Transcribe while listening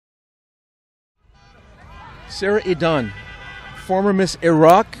Sarah Idan, former Miss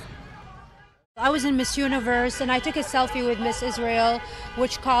Iraq. I was in Miss Universe and I took a selfie with Miss Israel,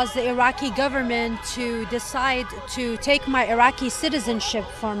 which caused the Iraqi government to decide to take my Iraqi citizenship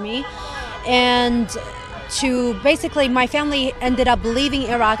from me. And to basically, my family ended up leaving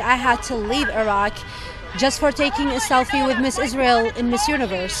Iraq. I had to leave Iraq just for taking a selfie with Miss Israel in Miss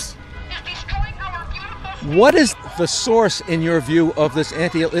Universe. What is the source, in your view, of this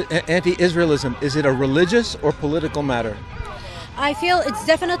anti-Israelism? Is it a religious or political matter? I feel it's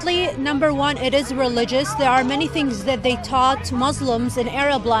definitely, number one, it is religious. There are many things that they taught Muslims in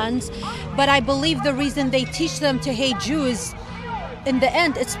Arab lands, but I believe the reason they teach them to hate Jews, in the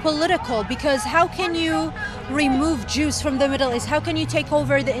end, it's political, because how can you remove Jews from the Middle East? How can you take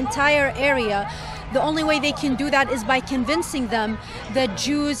over the entire area? The only way they can do that is by convincing them that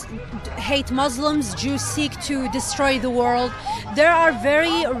Jews hate Muslims, Jews seek to destroy the world. There are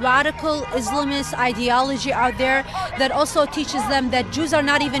very radical Islamist ideology out there that also teaches them that Jews are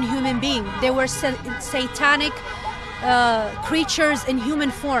not even human beings. They were satanic creatures in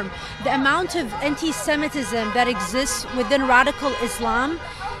human form. The amount of anti-Semitism that exists within radical Islam,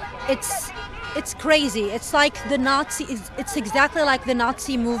 it's crazy. It's like the Nazi. It's exactly like the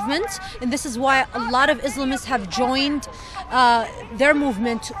Nazi movement, and this is why a lot of Islamists have joined their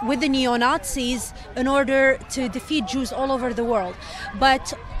movement with the neo-Nazis in order to defeat Jews all over the world.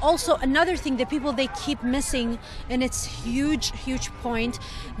 But also another thing that people they keep missing, and it's huge point.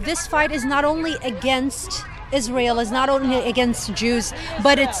 This fight is not only against Israel, is not only against Jews,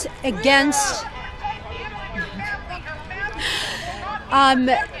 but it's against.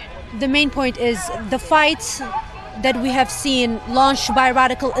 The main point is the fight that we have seen launched by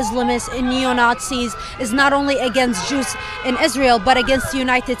radical Islamists and neo-Nazis is not only against Jews in Israel, but against the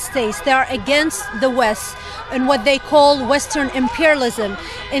United States. They are against the West and what they call Western imperialism.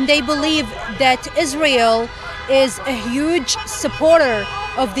 And they believe that Israel is a huge supporter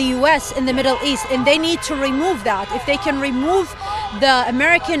of the US in the Middle East, and they need to remove that. If they can remove the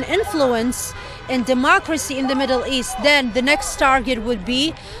American influence and democracy in the Middle East, then the next target would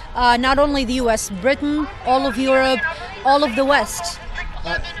be not only the US, Britain, all of Europe, all of the West.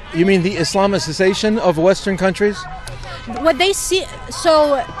 You mean the Islamicization of Western countries? What they see,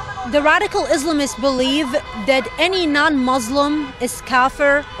 so the radical Islamists believe that any non-Muslim is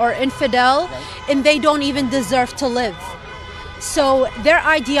kafir or infidel, and they don't even deserve to live. So their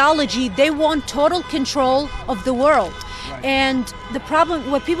ideology, they want total control of the world. And the problem,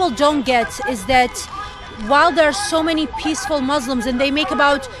 what people don't get is that while there are so many peaceful Muslims, and they make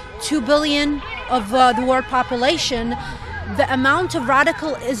about 2 billion of the world population, the amount of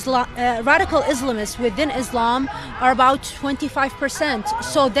radical Islamists within Islam are about 25%.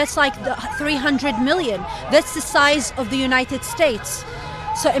 So that's like 300 million. That's the size of the United States.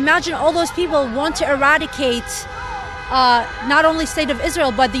 So imagine all those people want to eradicate not only state of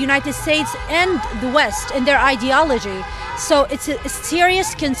Israel, but the United States and the West and their ideology. So it's a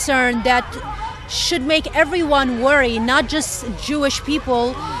serious concern that should make everyone worry, not just Jewish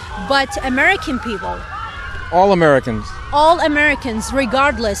people, but American people. All Americans. All Americans,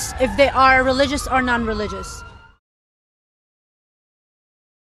 regardless if they are religious or non-religious.